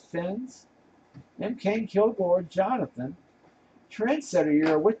with the Fins, M. Kane, Kilgore, Jonathan, Trendsetter,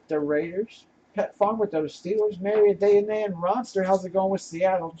 you're with the Raiders, Pet Farm with those Steelers, Mary, Day and Ronster, how's it going with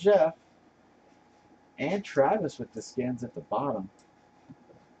Seattle, Jeff, and Travis with the Skins at the bottom.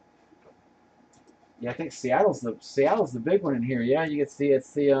 Yeah, I think Seattle's the big one in here. Yeah, you can see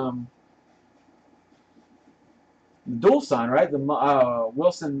it's the dual sign, right? The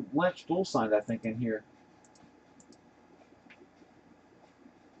Wilson Lynch dual sign, I think, in here.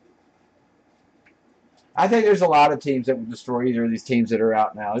 I think there's a lot of teams that would destroy either of these teams that are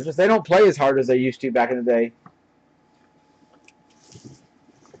out now. It's just they don't play as hard as they used to back in the day.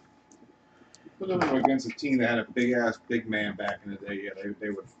 Put them against a team that had a big man back in the day. Yeah, they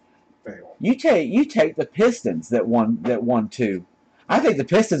would fail. You take the Pistons that won 2. I think the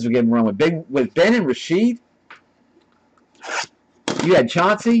Pistons would give them a run with Ben and Rasheed. You had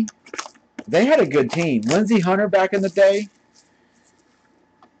Chauncey. They had a good team. Lindsey Hunter back in the day.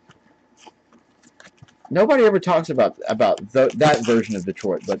 Nobody ever talks about that version of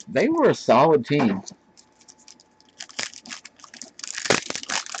Detroit, but they were a solid team.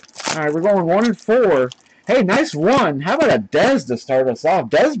 All right, we're going 1 and 4. Hey, nice one. How about a Dez to start us off?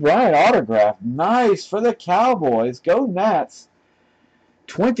 Dez Bryant autograph. Nice for the Cowboys. Go Nats.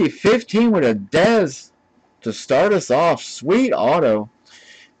 2015 with a Dez to start us off. Sweet auto.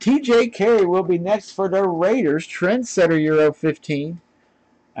 TJ Carey will be next for the Raiders. Trendsetter Euro 15.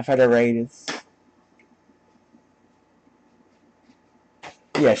 I've had the Raiders.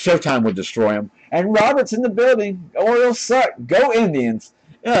 Yeah, Showtime would destroy him. And Robert's in the building. Orioles suck. Go Indians.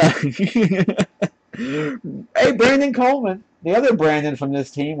 Yeah. Hey, Brandon Coleman, the other Brandon from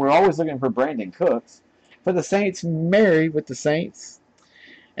this team. We're always looking for Brandon Cooks. For the Saints, Mary with the Saints.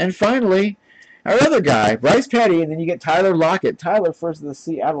 And finally, our other guy, Bryce Petty, and then you get Tyler Lockett. Tyler first of the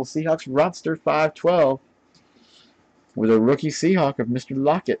Seattle Seahawks, roster 512, with a rookie Seahawk of Mr.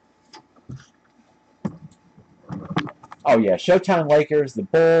 Lockett. Oh, yeah, Showtime Lakers, the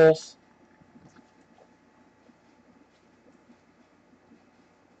Bulls.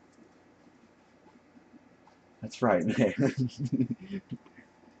 That's right, man.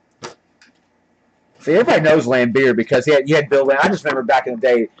 See, everybody knows Lambeer because you had Bill Lambeer. I just remember back in the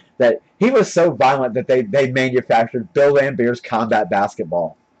day that he was so violent that they manufactured Bill Lambeer's combat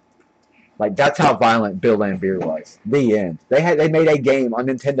basketball. Like, that's how violent Bill Lambeer was. The end. They made a game on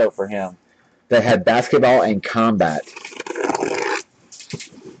Nintendo for him that had basketball and combat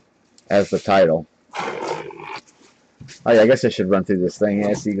as the title. Oh, yeah, I guess I should run through this thing.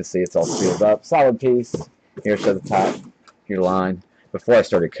 As you can see, it's all sealed up. Solid piece. Here's to the top. Your line. Before I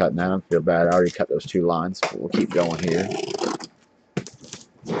started cutting that, I don't feel bad. I already cut those 2 lines. But we'll keep going here.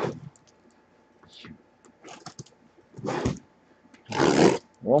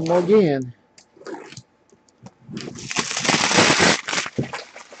 One more again.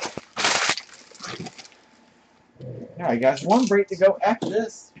 All right, guys. One break to go after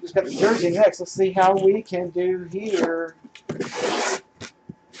this. Just got the jersey next. Let's see how we can do here.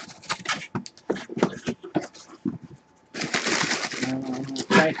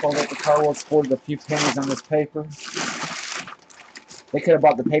 Thankful that the car will afford a few pennies on this paper. They could have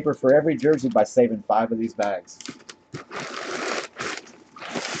bought the paper for every jersey by saving 5 of these bags.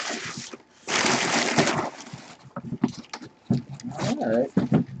 Alright.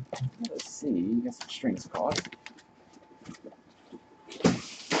 Let's see. Got some strings caught.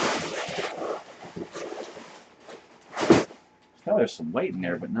 Oh, there's some weight in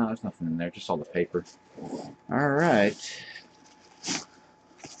there, but no, there's nothing in there. Just all the paper. Alright.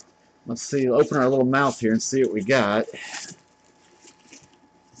 Let's see. Open our little mouth here and see what we got.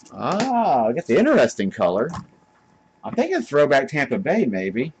 Ah, I got the interesting color. I'm thinking throwback Tampa Bay,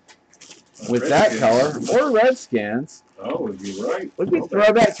 maybe. With that color. Or Redskins. Oh, would be right. Would be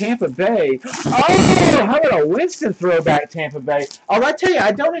throwback Tampa Bay. Oh, how about a Winston throwback Tampa Bay? Oh, I tell you,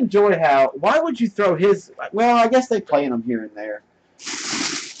 I don't enjoy how. Why would you throw his? Well, I guess they play them here and there.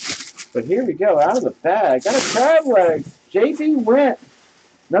 But here we go, out of the bag. Got a crab leg. J.B. Went.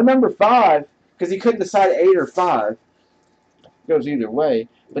 No number 5, because he couldn't decide 8 or 5. Goes either way.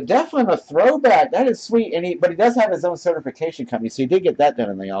 But definitely a throwback. That is sweet. But he does have his own certification company, so he did get that done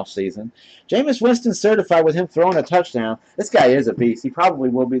in the offseason. Jameis Winston certified with him throwing a touchdown. This guy is a beast. He probably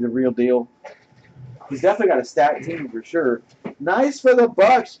will be the real deal. He's definitely got a stacked team for sure. Nice for the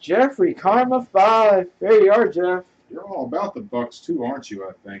Bucks. Jeffrey, Karma 5. There you are, Jeff. You're all about the Bucks too, aren't you?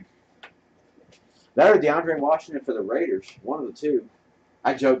 I think. That or DeAndre Washington for the Raiders. One of the two.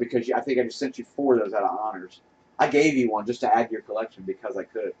 I joke because I think I just sent you 4 of those out of honors. I gave you one just to add to your collection because I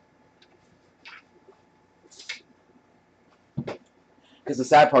could. Because the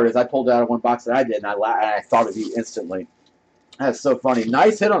sad part is I pulled it out of one box that I did, and I thought of you instantly. That's so funny.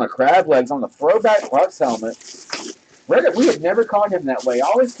 Nice hit on the crab legs on the throwback Bucks helmet. We had never caught him that way.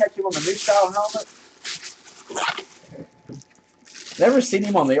 Always catch him on the new style helmet. Never seen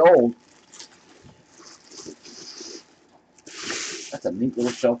him on the old. That's a neat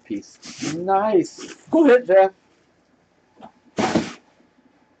little shelf piece. Nice. Go ahead, Jeff.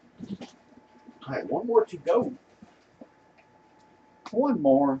 All right, one more to go. One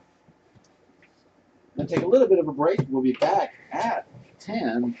more. Then take a little bit of a break. We'll be back at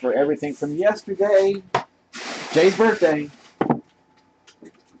 10 for everything from yesterday. Jay's birthday.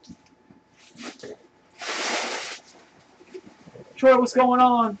 Troy, what's going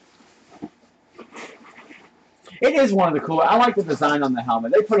on? It is one of the cool. I like the design on the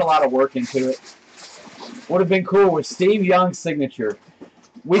helmet. They put a lot of work into it. Would have been cool with Steve Young's signature.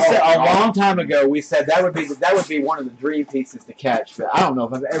 We said a long time ago. We said that would be one of the dream pieces to catch. But I don't know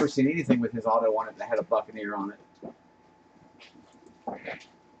if I've ever seen anything with his auto on it that had a Buccaneer on it.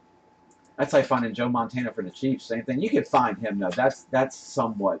 That's like finding Joe Montana for the Chiefs. Same thing. You can find him though. That's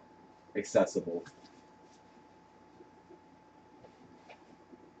somewhat accessible.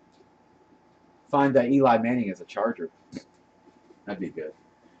 Find Eli Manning as a Charger. That'd be good.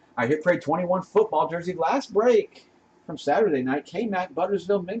 All right, Hit Parade 21 football jersey. Last break from Saturday night. K-Mac,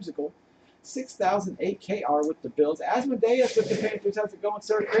 Buttersville, Mimsicle. 6,008 KR with the Bills. Asmodeus with the Panthers. How's it going,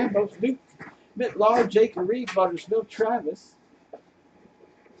 sir? Crambos, Luke, Mitlar, Jake Reed, Buttersville, Travis.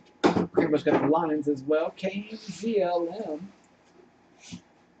 Crambos got the Lions as well. Kane, ZLM.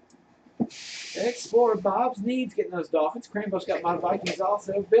 Explorer Bob's needs getting those Dolphins. Cranbo's got my Vikings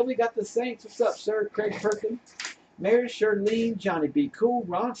also. Billy got the Saints. What's up, sir? Craig Perkins. Mary Shirlene, Johnny B. Cool,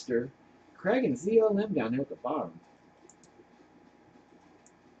 Ronster, Craig and ZLM down there at the bottom.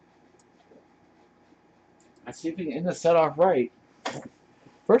 Let's see if we can end the set off right.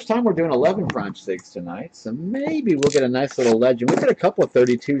 First time we're doing 11 prime stakes tonight, so maybe we'll get a nice little legend. We've got a couple of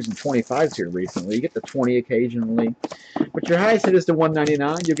 32s and 25s here recently. You get the 20 occasionally. But your highest hit is to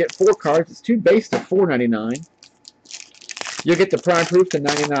 199. You'll get 4 cards. It's 2 base to 499. You'll get the prime proof to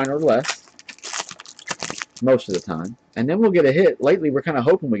 99 or less most of the time. And then we'll get a hit. Lately, we're kind of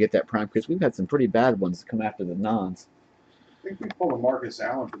hoping we get that prime because we've had some pretty bad ones come after the nons. I think we pulled a Marcus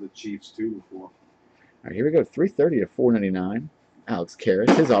Allen for the Chiefs, too, before. All right, here we go. 330 to 499. Alex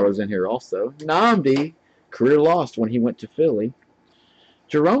Karras, his auto's in here also. Namdi, career lost when he went to Philly.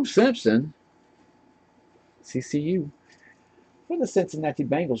 Jerome Simpson, CCU. For the Cincinnati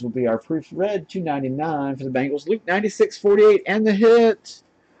Bengals will be our proof red, 299 for the Bengals. Luke, 96.48, and the hit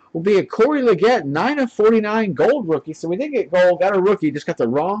will be a Corey Leggett, 9 of 49 gold rookie. So we did get gold, got a rookie, just got the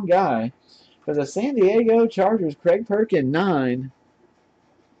wrong guy. For the San Diego Chargers, Craig Perkins, 9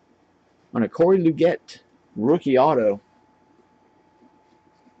 on a Corey Leggett rookie auto.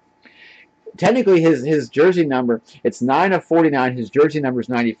 Technically, his jersey number, it's 9 of 49. His jersey number is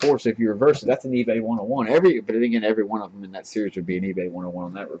 94, so if you reverse it, that's an eBay 101. But again, every one of them in that series would be an eBay 101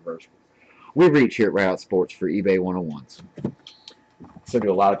 on that reverse. We reach here at Right Out Sports for eBay 101s. So do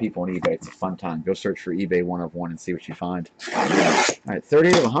a lot of people on eBay. It's a fun time. Go search for eBay 101 and see what you find. All right,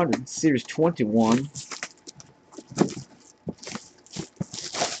 38 of 100, Series 21.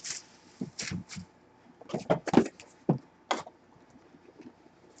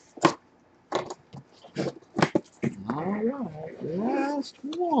 Alright, last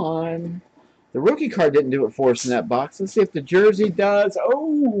one. The rookie card didn't do it for us in that box. Let's see if the jersey does.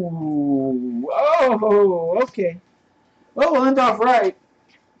 Oh, okay. Well, we'll end off right.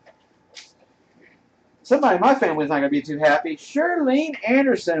 Somebody in my family's not going to be too happy. Shirlene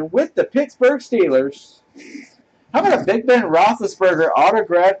Anderson with the Pittsburgh Steelers. How about a Big Ben Roethlisberger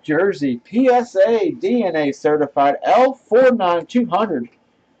autographed jersey? PSA DNA certified L49200.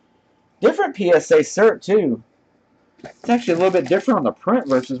 Different PSA cert, too. It's actually a little bit different on the print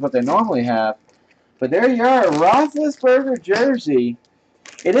versus what they normally have. But there you are, a Roethlisberger jersey.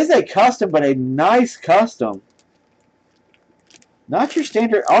 It is a custom, but a nice custom. Not your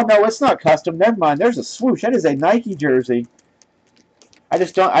standard. Oh, no, it's not custom. Never mind. There's a swoosh. That is a Nike jersey. I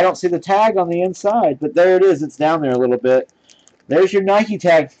don't see the tag on the inside, but there it is. It's down there a little bit. There's your Nike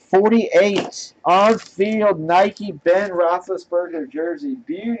tag, 48 on-field Nike Ben Roethlisberger jersey.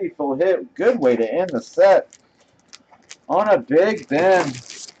 Beautiful hit. Good way to end the set. On a Big Ben.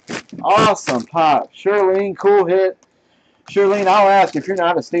 Awesome pop. Shirlene, cool hit. Shirlene, I'll ask if you're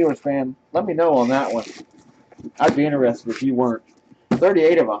not a Steelers fan. Let me know on that one. I'd be interested if you weren't.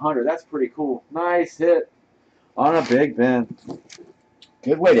 38 of 100. That's pretty cool. Nice hit on a Big Ben.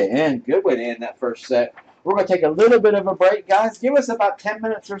 Good way to end. Good way to end that first set. We're going to take a little bit of a break, guys. Give us about 10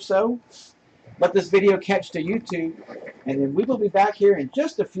 minutes or so. Let this video catch to YouTube. And then we will be back here in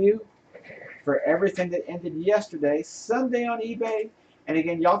just a few for everything that ended yesterday, Sunday on eBay. And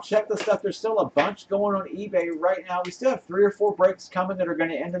again, y'all check the stuff. There's still a bunch going on eBay right now. We still have 3 or 4 breaks coming that are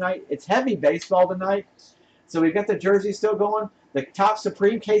going to end tonight. It's heavy baseball tonight. So we've got the jersey still going. The top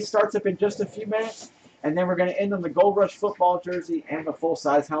Supreme case starts up in just a few minutes. And then we're going to end on the Gold Rush football jersey and the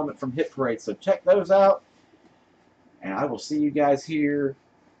full-size helmet from Hit Parade. So check those out. And I will see you guys here.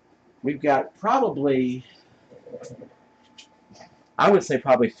 We've got probably, I would say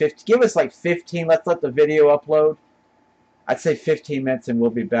probably 50. Give us like 15. Let's let the video upload. I'd say 15 minutes and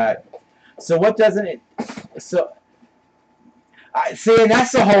we'll be back. So what doesn't it... So... see, and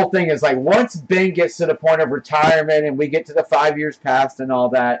that's the whole thing is like once Ben gets to the point of retirement and we get to the 5 years past and all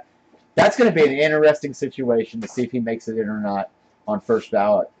that, that's going to be an interesting situation to see if he makes it in or not on first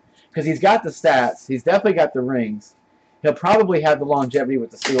ballot. Because he's got the stats. He's definitely got the rings. He'll probably have the longevity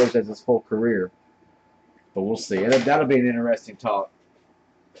with the Steelers as his full career. But we'll see. That'll be an interesting talk.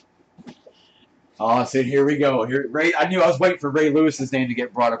 Oh, so here we go. Here, Ray. I knew I was waiting for Ray Lewis's name to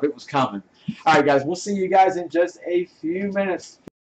get brought up. It was coming. All right, guys. We'll see you guys in just a few minutes.